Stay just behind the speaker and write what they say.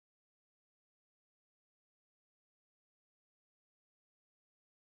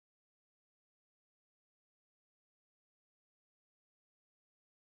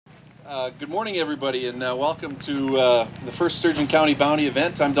Good morning, everybody, and welcome to the first Sturgeon County Bounty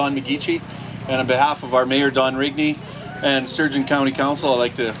event. I'm Don McGeechee, and on behalf of our Mayor, Don Rigney, and Sturgeon County Council, I'd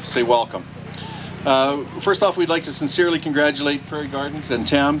like to say welcome. First off, we'd like to sincerely congratulate Prairie Gardens and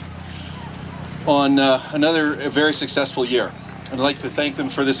Tam on another very successful year. I'd like to thank them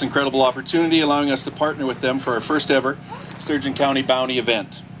for this incredible opportunity, allowing us to partner with them for our first ever Sturgeon County Bounty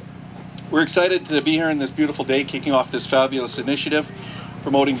event. We're excited to be here on this beautiful day, kicking off this fabulous initiative,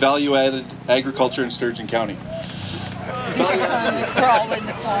 promoting value-added agriculture in Sturgeon County. Crawl in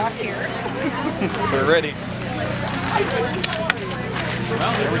the clock here. We're ready.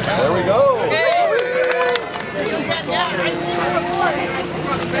 There we go.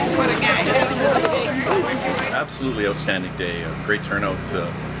 Absolutely outstanding day. A great turnout.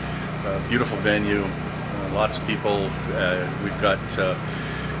 Beautiful venue. Lots of people. We've got a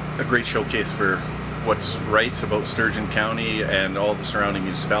great showcase for what's right about Sturgeon County and all the surrounding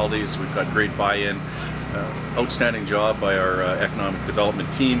municipalities. We've got great buy-in, outstanding job by our economic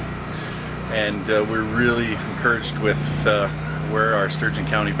development team, and we're really encouraged with where our Sturgeon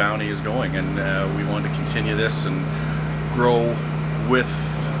County Bounty is going, and we want to continue this and grow with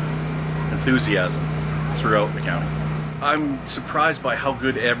enthusiasm throughout the county. I'm surprised by how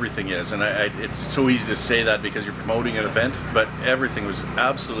good everything is, and it's so easy to say that because you're promoting an event, but everything was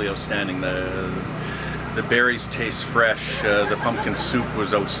absolutely outstanding. The berries taste fresh, the pumpkin soup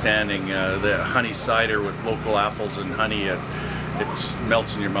was outstanding, the honey cider with local apples and honey, it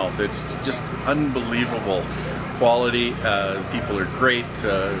melts in your mouth. It's just unbelievable quality. People are great.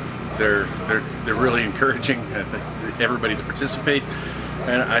 They're really encouraging everybody to participate.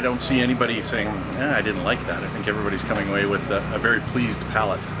 And I don't see anybody saying, I didn't like that. I think everybody's coming away with a very pleased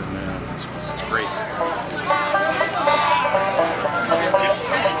palate, and it's great.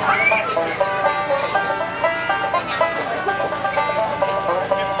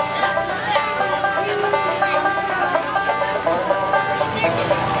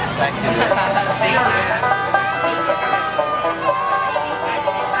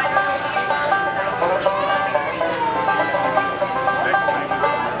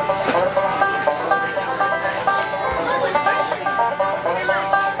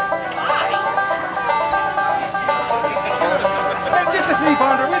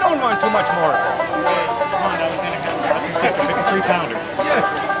 We don't want too much more. Come on, I was in a 3-pounder. Yes,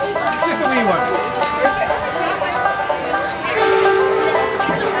 just a wee one.